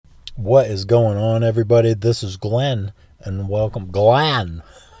What is going on, everybody? This is Glenn, and welcome. Glenn!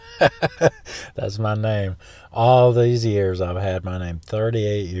 That's my name. All these years I've had my name,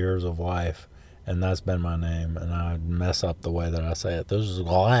 38 years of life, and that's been my name, and I mess up the way that I say it. This is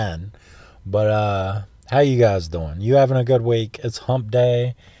Glenn. But, how you guys doing? You having a good week? It's hump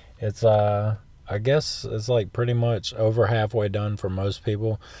day. It's, I guess it's like pretty much over halfway done for most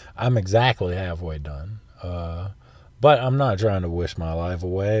people. I'm exactly halfway done. But I'm not trying to wish my life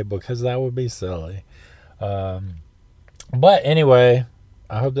away because that would be silly. But anyway,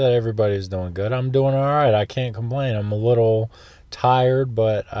 I hope that everybody's doing good. I'm doing all right. I can't complain. I'm a little tired,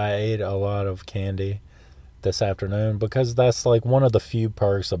 but I ate a lot of candy this afternoon because that's like one of the few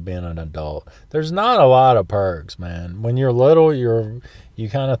perks of being an adult. There's not a lot of perks, man. When you're little, you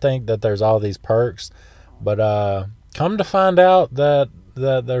kind of think that there's all these perks, but come to find out that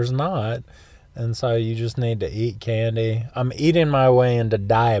there's not. And so you just need to eat candy. I'm eating my way into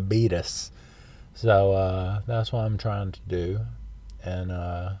diabetes. So that's what I'm trying to do. And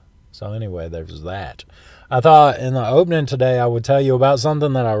so anyway, there's that. I thought in the opening today I would tell you about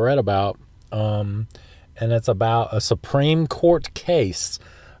something that I read about. And it's about a Supreme Court case.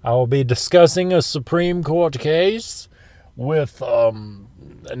 I will be discussing a Supreme Court case with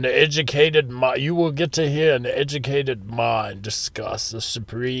an educated mind. You will get to hear an educated mind discuss the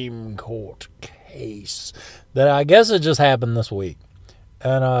Supreme Court case that I guess it just happened this week.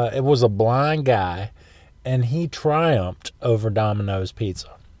 And it was a blind guy, and he triumphed over Domino's Pizza.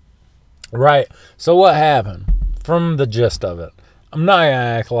 Right. So what happened? From the gist of it, I'm not going to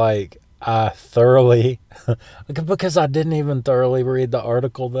act like I thoroughly, because I didn't even thoroughly read the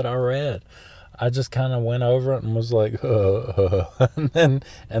article that I read. I just kind of went over it and was like, and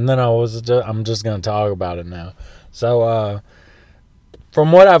then I'm just going to talk about it now. So,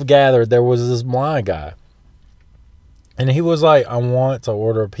 from what I've gathered, there was this blind guy, and he was like, I want to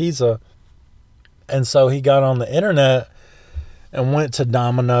order a pizza. And so he got on the internet and went to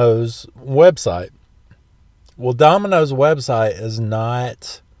Domino's website. Well, Domino's website is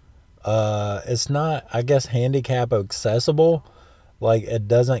not, it's not, I guess, handicap accessible. Like, it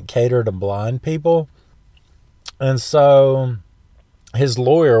doesn't cater to blind people. And so his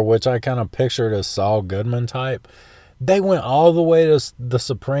lawyer, which I kind of pictured as Saul Goodman type, they went all the way to the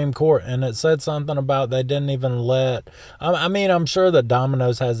Supreme Court, and it said something about they didn't even let, I mean, I'm sure that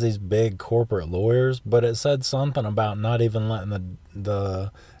Domino's has these big corporate lawyers, but it said something about not even letting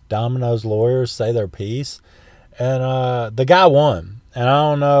the Domino's lawyers say their piece. And the guy won. And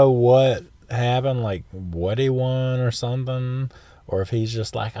I don't know what happened, like what he won or something, or if he's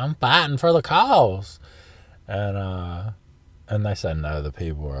just like, I'm fighting for the cause. And they said, no, the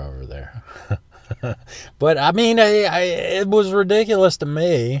people were over there. But I mean, it was ridiculous to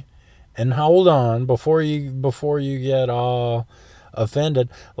me. And hold on, before you get all offended,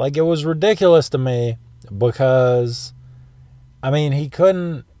 like, it was ridiculous to me because, I mean, he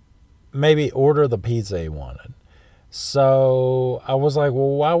couldn't maybe order the pizza he wanted. So I was like,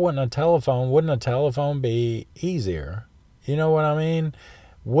 well, wouldn't a telephone be easier? You know what I mean?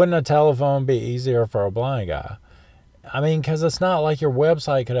 Wouldn't a telephone be easier for a blind guy? I mean, because it's not like your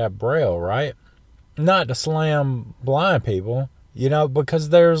website could have Braille, right? Not to slam blind people, because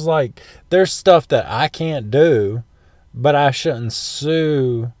there's stuff that I can't do, but I shouldn't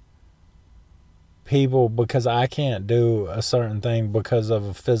sue people because I can't do a certain thing because of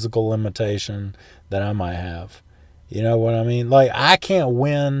a physical limitation that I might have. You know what I mean? Like, I can't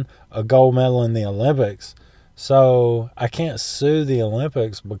win a gold medal in the Olympics, so I can't sue the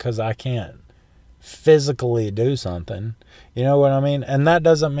Olympics because I can't physically do something. You know what I mean? And that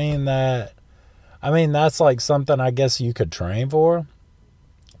doesn't mean that, I mean, that's like something I guess you could train for.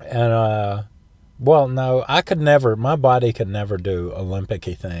 And, well, no, my body could never do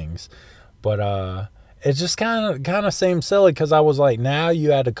Olympic-y things. But, it just kind of seemed silly because I was like, now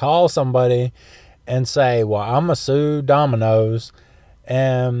you had to call somebody and say, well, I'm going to sue Domino's.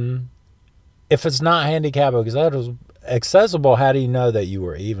 And if it's not handicap accessible, how do you know that you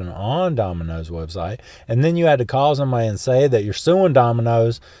were even on Domino's website? And then you had to call somebody and say that you're suing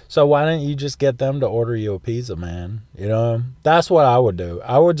Domino's. So why didn't you just get them to order you a pizza, man? That's what I would do.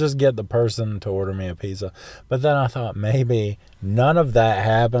 I would just get the person to order me a pizza. But then I thought maybe none of that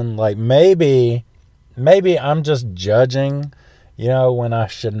happened. Like, maybe I'm just judging, when I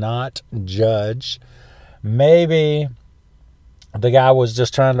should not judge. Maybe the guy was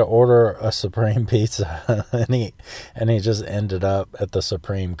just trying to order a Supreme Pizza, and he just ended up at the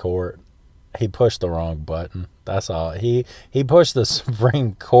Supreme Court. He pushed the wrong button. That's all. He pushed the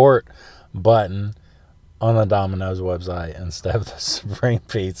Supreme Court button on the Domino's website instead of the Supreme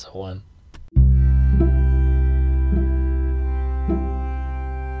Pizza one.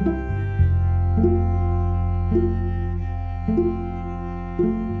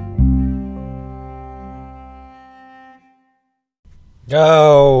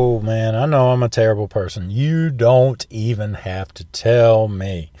 Oh man, I know I'm a terrible person. You don't even have to tell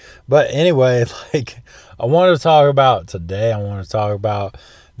me. But anyway, like I want to talk about today, I want to talk about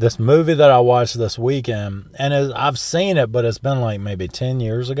this movie that I watched this weekend. And I've seen it, but it's been like maybe 10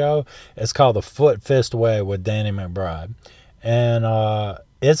 years ago. It's called The Foot Fist Way with Danny McBride. And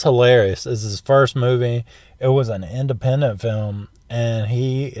it's hilarious. It's his first movie. It was an independent film. And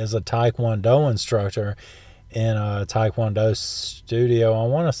he is a Taekwondo instructor in a Taekwondo studio.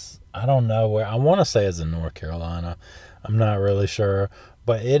 I don't know where. I want to say it's in North Carolina. I'm not really sure,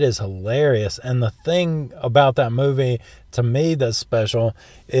 but it is hilarious. And the thing about that movie to me that's special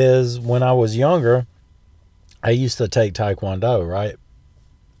is when I was younger, I used to take Taekwondo, right?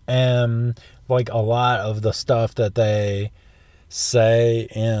 And like a lot of the stuff that they say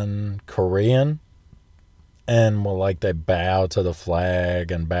in Korean, and well, like they bow to the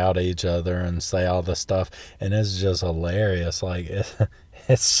flag and bow to each other and say all this stuff, and it's just hilarious. Like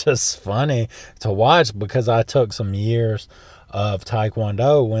it's just funny to watch because I took some years of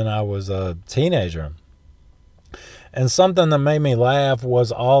Taekwondo when I was a teenager, and something that made me laugh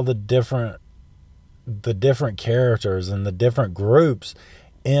was all the different characters and the different groups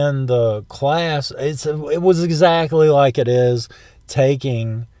in the class. It was exactly like it is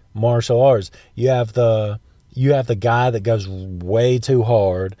taking martial arts. You have the guy that goes way too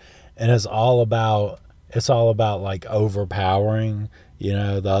hard, and it's all about like overpowering,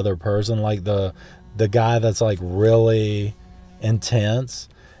 the other person, like the guy that's like really intense.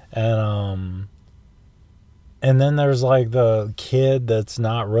 And then there's like the kid that's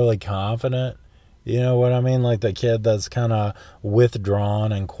not really confident. You know what I mean? Like the kid that's kind of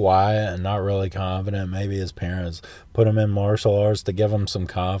withdrawn and quiet and not really confident. Maybe his parents put him in martial arts to give him some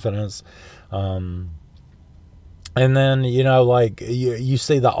confidence. And then, like you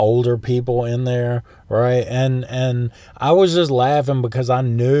see the older people in there, right? And I was just laughing because I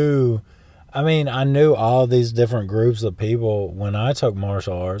knew all these different groups of people when I took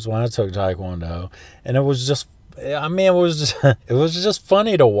martial arts, when I took Taekwondo, and it was just it was just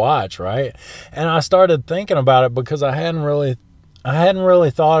funny to watch, right? And I started thinking about it because I hadn't really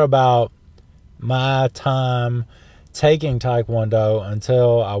thought about my time taking Taekwondo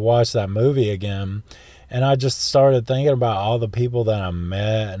until I watched that movie again. And I just started thinking about all the people that I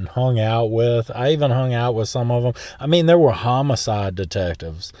met and hung out with. I even hung out with some of them. I mean, there were homicide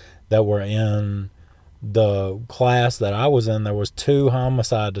detectives that were in the class that I was in. There was 2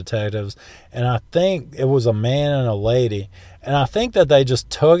 homicide detectives, and I think it was a man and a lady. And I think that they just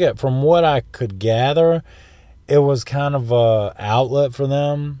took it, from what I could gather, it was kind of a outlet for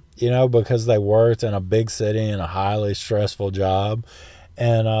them, because they worked in a big city in a highly stressful job.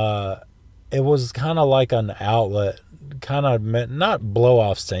 And it was kind of like an outlet, kind of not blow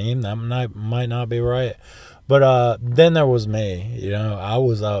off steam. That might not be right. But then there was me, I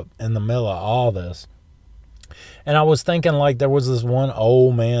was up in the middle of all this. And I was thinking, like, there was this one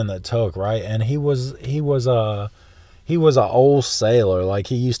old man that took, right? And he was an old sailor. Like,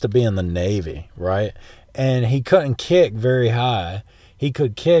 he used to be in the Navy, right? And he couldn't kick very high. He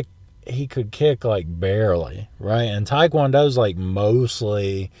could kick like barely, right? And Taekwondo's like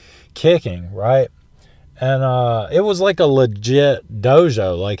mostly kicking, right? And it was like a legit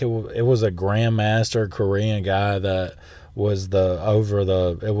dojo. Like it was a grandmaster Korean guy that was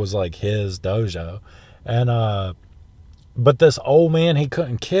it was like his dojo. And but this old man, he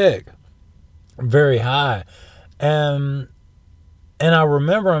couldn't kick very high. And I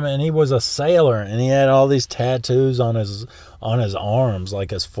remember him, and he was a sailor, and he had all these tattoos on his arms, like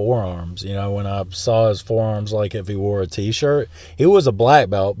his forearms. When I saw his forearms, like if he wore a t-shirt, he was a black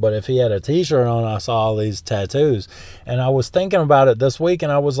belt, but if he had a t-shirt on, I saw all these tattoos. And I was thinking about it this week,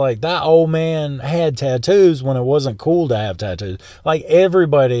 and I was like, that old man had tattoos when it wasn't cool to have tattoos. Like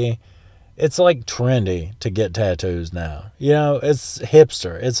everybody, it's like trendy to get tattoos now. It's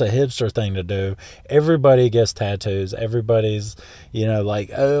hipster. It's a hipster thing to do. Everybody gets tattoos. Everybody's, like,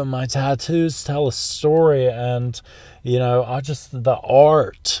 oh, my tattoos tell a story. And, the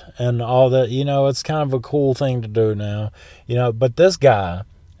art and all that, it's kind of a cool thing to do now. But this guy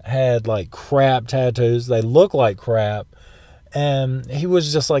had like crap tattoos. They look like crap. And he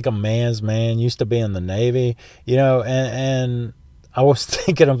was just like a man's man, used to be in the Navy, and I was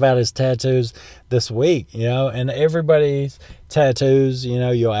thinking about his tattoos this week, and everybody's tattoos,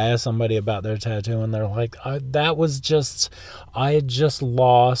 you'll ask somebody about their tattoo and they're like, I had just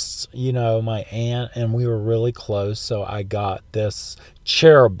lost, my aunt, and we were really close. So I got this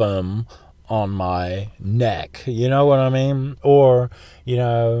cherubim on my neck. You know what I mean? Or, you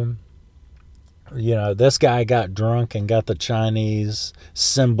know, this guy got drunk and got the Chinese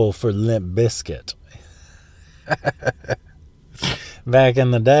symbol for Limp Bizkit back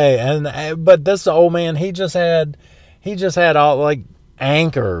in the day. And but this old man, he just had all like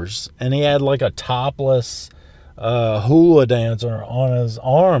anchors, and he had like a topless hula dancer on his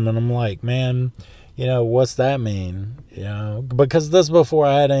arm, and I'm like, man, what's that mean? Because this before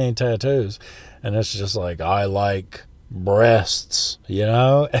I had any tattoos, and it's just like, I like breasts,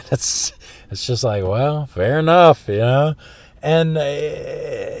 and it's just like, well, fair enough, and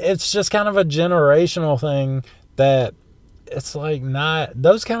it's just kind of a generational thing that it's like, not,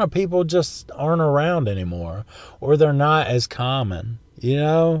 those kind of people just aren't around anymore, or they're not as common.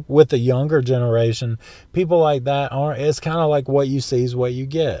 With the younger generation, people like that aren't. It's kind of like what you see is what you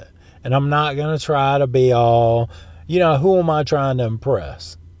get. And I'm not going to try to be all, who am I trying to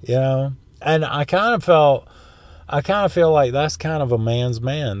impress? And I kind of feel like that's kind of a man's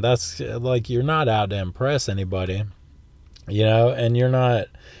man. That's like, you're not out to impress anybody, and you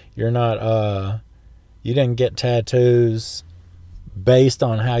didn't get tattoos based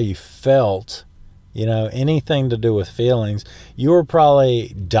on how you felt. Anything to do with feelings. You were probably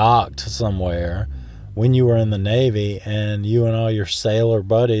docked somewhere when you were in the Navy, and you and all your sailor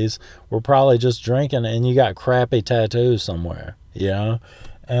buddies were probably just drinking, and you got crappy tattoos somewhere,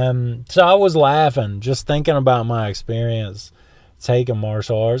 And so I was laughing just thinking about my experience taking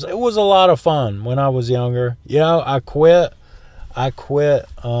martial arts. It was a lot of fun when I was younger. I quit.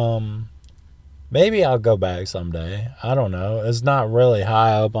 Maybe I'll go back someday. I don't know. It's not really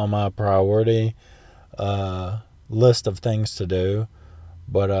high up on my priority list of things to do,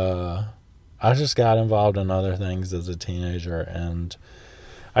 but I just got involved in other things as a teenager, and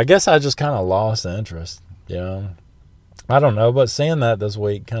I guess I just kind of lost interest. I don't know, but seeing that this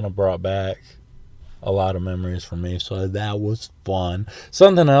week kind of brought back a lot of memories for me, so that was fun.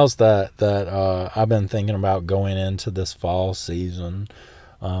 Something else that I've been thinking about going into this fall season,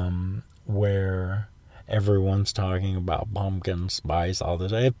 where everyone's talking about pumpkin spice all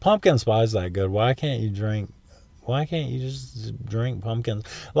this. If pumpkin spice is that good, why can't you just drink pumpkins?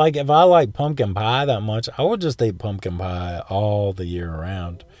 Like, if I like pumpkin pie that much, I would just eat pumpkin pie all the year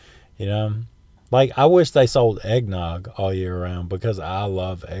around. Like, I wish they sold eggnog all year round, because I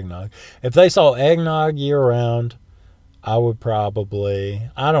love eggnog. If they sold eggnog year round, I would probably,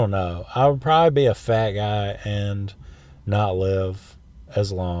 I don't know, I would probably be a fat guy and not live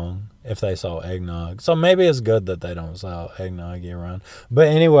as long if they sell eggnog. So maybe it's good that they don't sell eggnog year round. But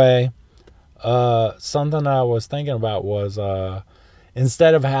anyway, something I was thinking about was,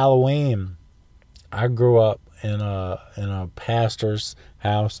 instead of Halloween, I grew up in a pastor's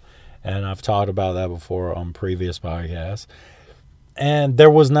house, and I've talked about that before on previous podcasts. And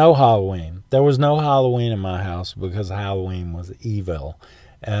there was no Halloween. There was no Halloween in my house because Halloween was evil.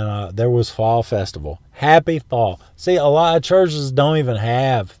 And there was Fall Festival. Happy Fall. See, a lot of churches don't even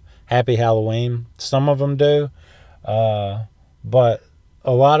have Happy Halloween. Some of them do. But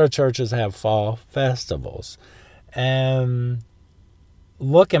a lot of churches have fall festivals. And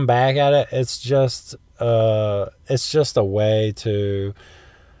looking back at it, it's just a way to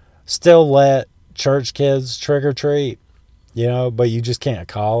still let church kids trick or treat, but you just can't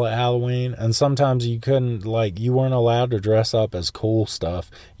call it Halloween. And sometimes you couldn't, like, you weren't allowed to dress up as cool stuff.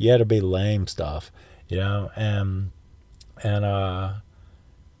 You had to be lame stuff, and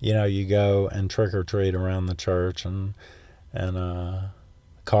you go and trick or treat around the church and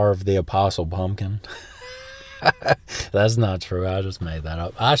carve the apostle pumpkin. That's not true. I just made that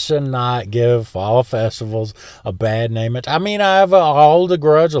up. I should not give fall festivals a bad name. I mean, I hold a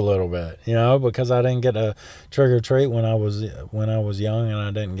grudge a little bit, because I didn't get to trick or treat when I was young, and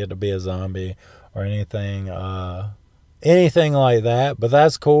I didn't get to be a zombie or anything like that. But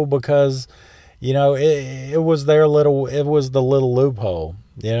that's cool because, it was the little loophole.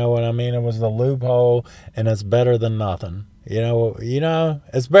 You know what I mean? It was the loophole, and it's better than nothing.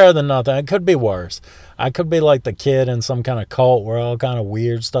 It's better than nothing. It could be worse. I could be like the kid in some kind of cult where all kind of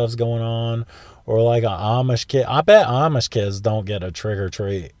weird stuff's going on, or like an Amish kid. I bet Amish kids don't get a trick or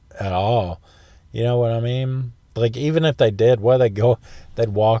treat at all. You know what I mean? Like, even if they did, where they go, they'd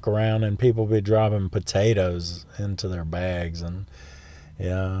walk around and people be dropping potatoes into their bags and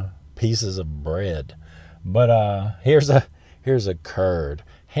pieces of bread. But here's a curd.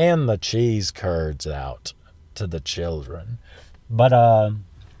 Hand the cheese curds out to the children. But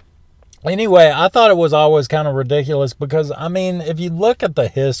anyway, I thought it was always kind of ridiculous because, I mean, if you look at the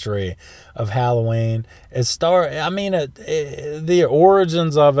history of Halloween, the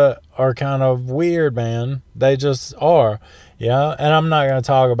origins of it are kind of weird, man. They just are, and I'm not going to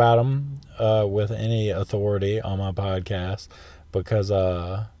talk about them with any authority on my podcast because,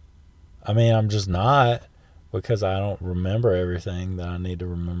 I'm just not, because I don't remember everything that I need to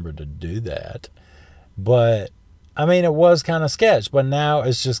remember to do that. But, it was kind of sketch, but now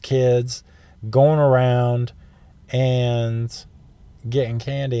it's just kids going around and getting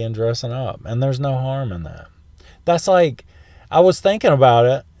candy and dressing up. And there's no harm in that. That's like, I was thinking about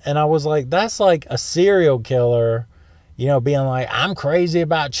it, and I was like, that's like a serial killer, being like, I'm crazy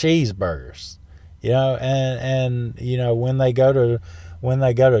about cheeseburgers, and when they go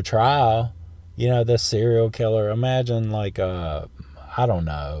to trial, the serial killer, imagine like, I don't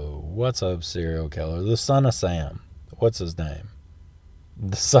know, what's a serial killer? The son of Sam. What's his name?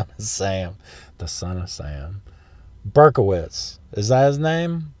 The son of Sam. The son of Sam. Berkowitz. Is that his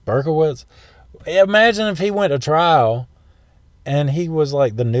name? Berkowitz? Imagine if he went to trial and he was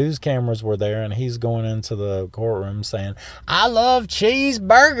like, the news cameras were there and he's going into the courtroom saying, I love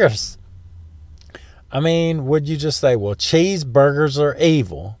cheeseburgers. Would you just say, well, cheeseburgers are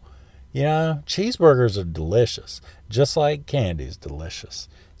evil? Cheeseburgers are delicious, just like candy's delicious.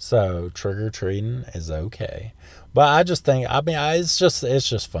 So trick-or-treating is okay. But I just think, it's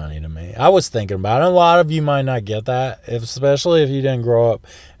just funny to me. I was thinking about it. A lot of you might not get that, especially if you didn't grow up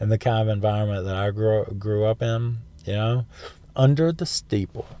in the kind of environment that I grew up in, under the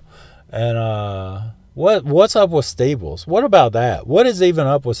steeple. And what's up with steeples? What about that? What is even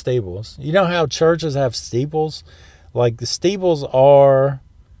up with steeples? You know how churches have steeples? Like, the steeples are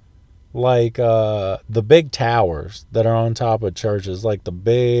like the big towers that are on top of churches, like the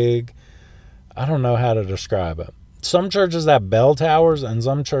big, I don't know how to describe it. Some churches have bell towers and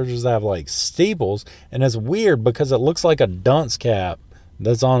some churches have like steeples, and it's weird because it looks like a dunce cap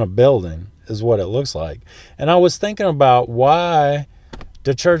that's on a building is what it looks like. And I was thinking about, why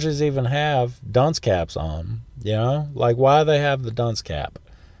do churches even have dunce caps on? Like, why they have the dunce cap?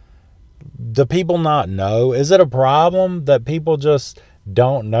 Do people not know? Is it a problem that people just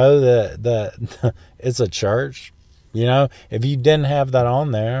don't know that it's a church? If you didn't have that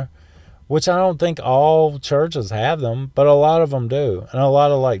on there, which I don't think all churches have them, but a lot of them do, and a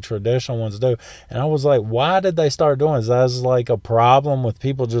lot of like traditional ones do. And I was like, why did they start doing this? That's like a problem with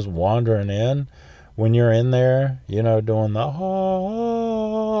people just wandering in when you're in there, doing the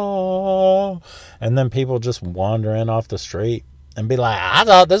and then people just wander in off the street and be like, I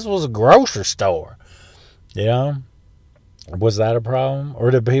thought this was a grocery store. Was that a problem?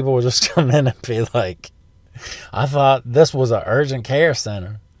 Or did people just come in and be like, I thought this was an urgent care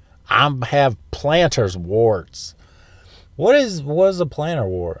center. I have plantar's warts. What is a plantar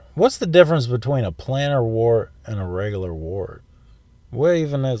wart? What's the difference between a plantar wart and a regular wart? What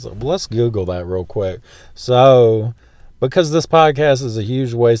even is it? Let's Google that real quick. So, because this podcast is a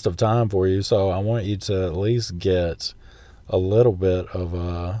huge waste of time for you, so I want you to at least get a little bit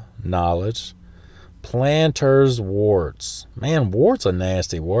of knowledge. Plantar's warts. Man, wart's a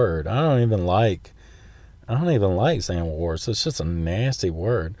nasty word. I don't even like saying warts. It's just a nasty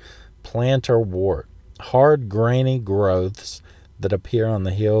word. Plantar wart. Hard, grainy growths that appear on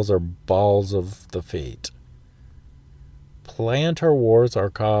the heels or balls of the feet. Plantar warts are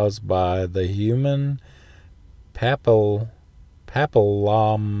caused by the human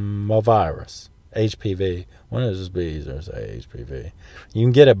papillomavirus, HPV. Wouldn't it just be easier to say HPV? You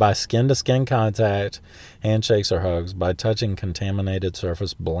can get it by skin-to-skin contact, handshakes or hugs, by touching contaminated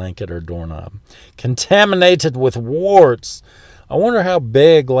surface, blanket, or doorknob. Contaminated with warts. I wonder how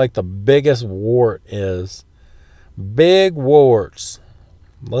big, like, the biggest wart is. Big warts.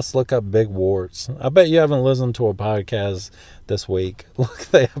 Let's look up big warts. I bet you haven't listened to a podcast this week. Look,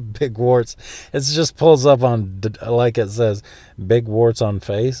 they have big warts. It just pulls up on, like it says, big warts on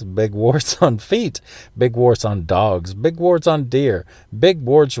face, big warts on feet, big warts on dogs, big warts on deer, big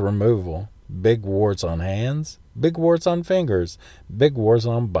warts removal, big warts on hands, big warts on fingers, big warts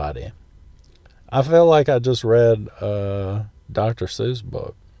on body. I feel like I just read Dr. Seuss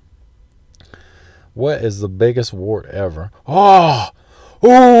book. What is the biggest wart ever? Oh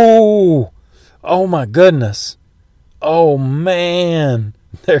my goodness. Oh man,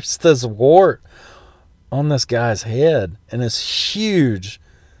 there's this wart on this guy's head and it's huge.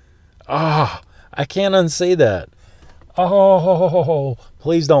 I can't unsee that. Oh,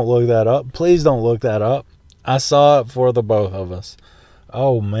 please don't look that up. Please don't look that up. I saw it for the both of us.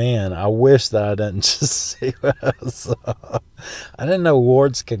 Oh man, I wish that I didn't just see what I saw. I didn't know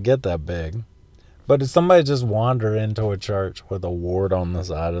warts could get that big. But if somebody just wandered into a church with a wart on the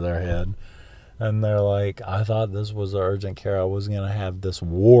side of their head, and they're like, I thought this was urgent care, I was going to have this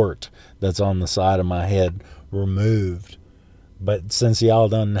wart that's on the side of my head removed. But since y'all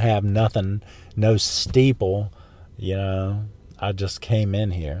don't have nothing, no steeple, I just came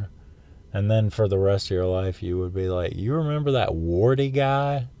in here. And then for the rest of your life, you would be like, you remember that warty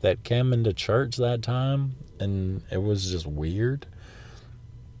guy that came into church that time? And it was just weird.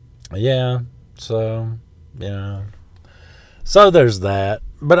 Yeah. So, yeah. So there's that.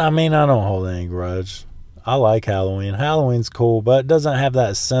 But I mean, I don't hold any grudge. I like Halloween. Halloween's cool, but it doesn't have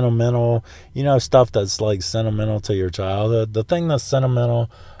that sentimental, stuff that's like sentimental to your childhood. The thing that's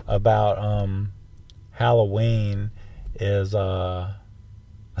sentimental about Halloween is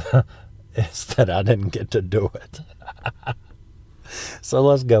is that I didn't get to do it. So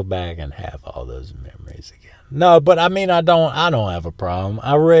let's go back and have all those memories again. No, but I mean, I don't have a problem.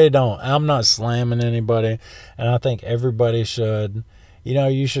 I really don't. I'm not slamming anybody, and I think everybody should,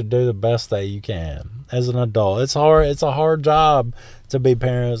 you should do the best that you can as an adult. It's hard. It's a hard job to be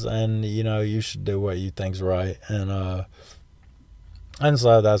parents, and you should do what you think's right. And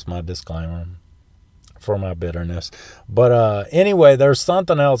so that's my disclaimer for my bitterness. But anyway, there's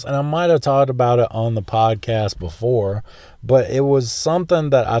something else, and I might have talked about it on the podcast before, but it was something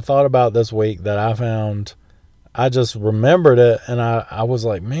that I thought about this week that I found. I just remembered it, and I was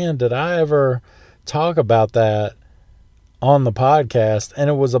like, man, did I ever talk about that on the podcast? And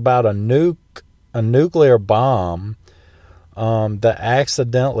it was about a nuclear bomb that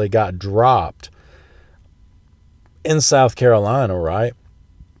accidentally got dropped in South Carolina, right?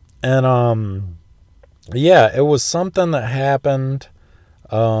 And yeah, it was something that happened.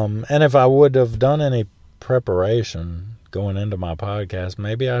 And if I would have done any preparation going into my podcast,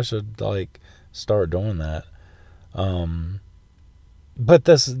 maybe I should start doing that. But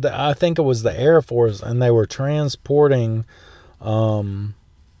I think it was the Air Force, and they were transporting, it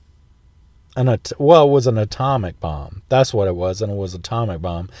was an atomic bomb. That's what it was, and it was an atomic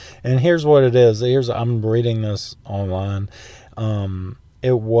bomb. And here's what it is. I'm reading this online.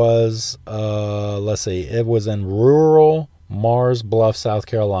 It was, let's see, it was in rural Mars Bluff, South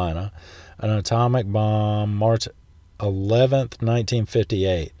Carolina. An atomic bomb, March 11th,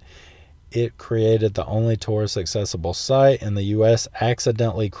 1958. It created the only tourist accessible site in the U.S.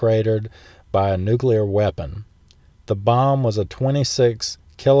 accidentally cratered by a nuclear weapon. The bomb was a 26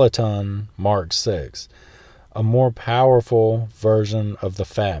 kiloton Mark VI, a more powerful version of the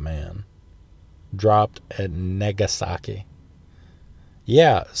Fat Man, dropped at Nagasaki.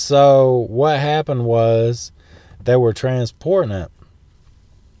 Yeah, so what happened was they were transporting it,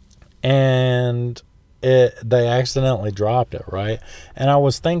 and they accidentally dropped it, right? And I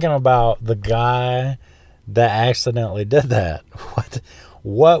was thinking about the guy that accidentally did that.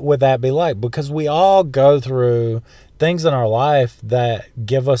 What would that be like? Because we all go through things in our life that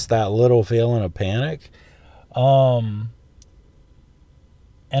give us that little feeling of panic. And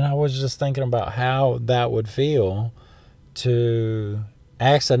I was just thinking about how that would feel to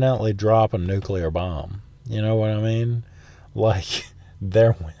accidentally drop a nuclear bomb. You know what I mean? Like,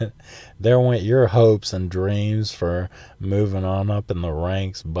 there went your hopes and dreams for moving on up in the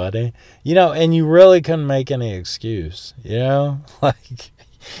ranks, buddy. And you really couldn't make any excuse, like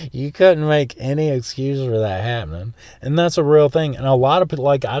you couldn't make any excuse for that happening. And that's a real thing. And a lot of people,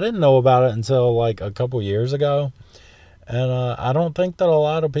 I didn't know about it until a couple years ago. And I don't think that a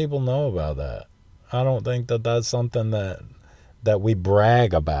lot of people know about that. I don't think that that's something that we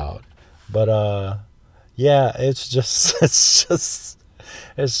brag about. But yeah, it's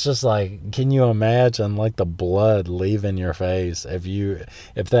just like, can you imagine the blood leaving your face if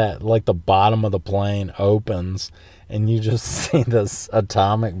that the bottom of the plane opens and you just see this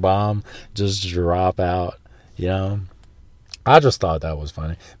atomic bomb just drop out, I just thought that was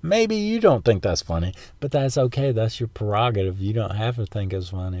funny. Maybe you don't think that's funny, but that's okay. That's your prerogative. You don't have to think it's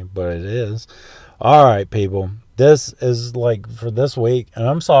funny, but it is. All right, people. This is for this week, and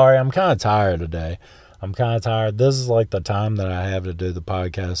I'm sorry, I'm kind of tired today. I'm kind of tired. This is the time that I have to do the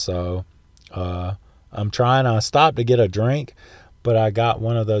podcast. So I'm trying. I stopped to get a drink, but I got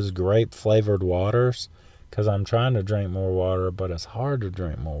one of those grape flavored waters because I'm trying to drink more water, but it's hard to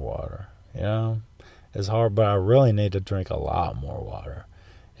drink more water. It's hard, but I really need to drink a lot more water.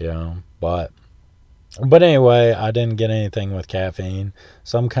 But anyway, I didn't get anything with caffeine,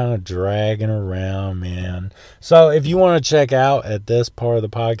 so I'm kind of dragging around, man. So if you want to check out at this part of the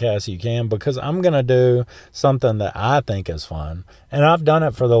podcast, you can, because I'm going to do something that I think is fun. And I've done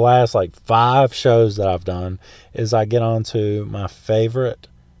it for the last 5 shows that I've done, is I get onto my favorite,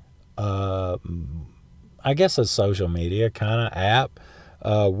 I guess a social media kind of app,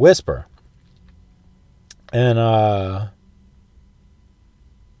 Whisper. And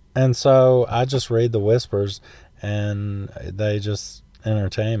so I just read the whispers, and they just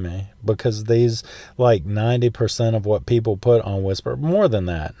entertain me, because these, like 90% of what people put on Whisper, more than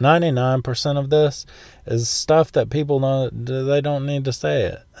that, 99% of this is stuff that people they don't need to say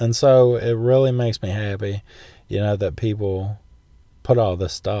it. And so it really makes me happy, that people put all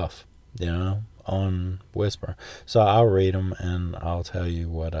this stuff, on Whisper. So I'll read them and I'll tell you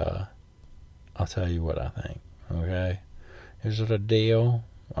what I think. Okay, is it a deal?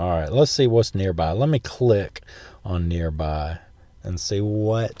 All right, let's see what's nearby. Let me click on nearby and see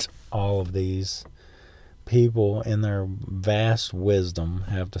what all of these people in their vast wisdom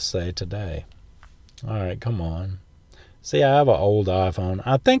have to say today. All right, come on. See, I have an old iPhone.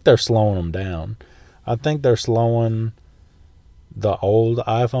 I think they're slowing them down. I think they're slowing the old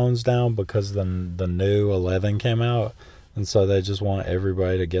iPhones down because the new 11 came out, and so they just want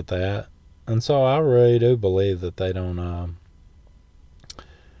everybody to get that. And so I really do believe that they don't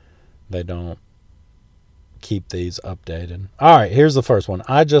keep these updated. All right, here's the first one.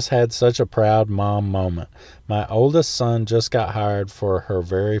 I just had such a proud mom moment. My oldest son just got hired for her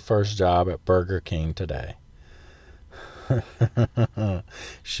very first job at Burger King today.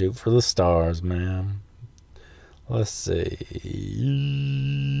 Shoot for the stars, man. Let's see.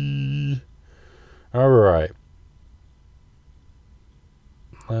 All right.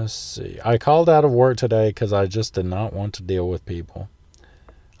 Let's see. I called out of work today because I just did not want to deal with people.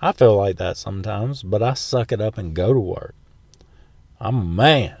 I feel like that sometimes, but I suck it up and go to work. I'm a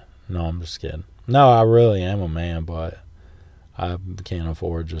man. No, I'm just kidding. No, I really am a man, but I can't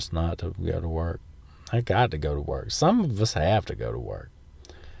afford just not to go to work. I got to go to work. Some of us have to go to work.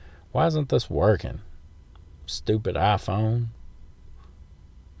 Why isn't this working? Stupid iPhone.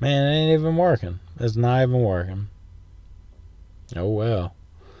 Man, it ain't even working. It's not even working. Oh well.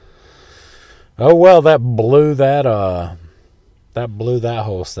 Oh well, that blew that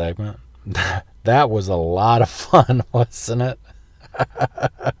whole segment. That was a lot of fun, wasn't it?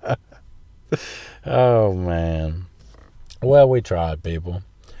 Oh man. Well, we tried, people.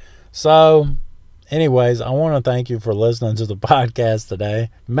 So, anyways, I want to thank you for listening to the podcast today.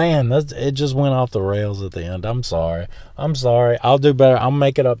 Man, it just went off the rails at the end. I'm sorry. I'll do better. I'll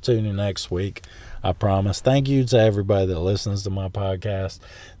make it up to you next week. I promise. Thank you to everybody that listens to my podcast.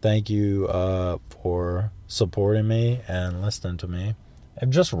 Thank you for supporting me and listening to me.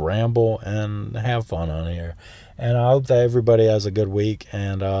 And just ramble and have fun on here. And I hope that everybody has a good week.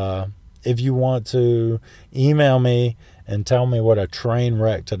 And if you want to email me and tell me what a train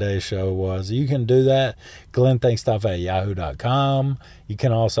wreck today's show was, you can do that. GlennThinkStuff@yahoo.com. You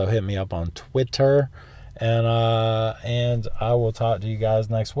can also hit me up on Twitter. And I will talk to you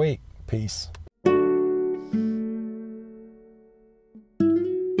guys next week. Peace.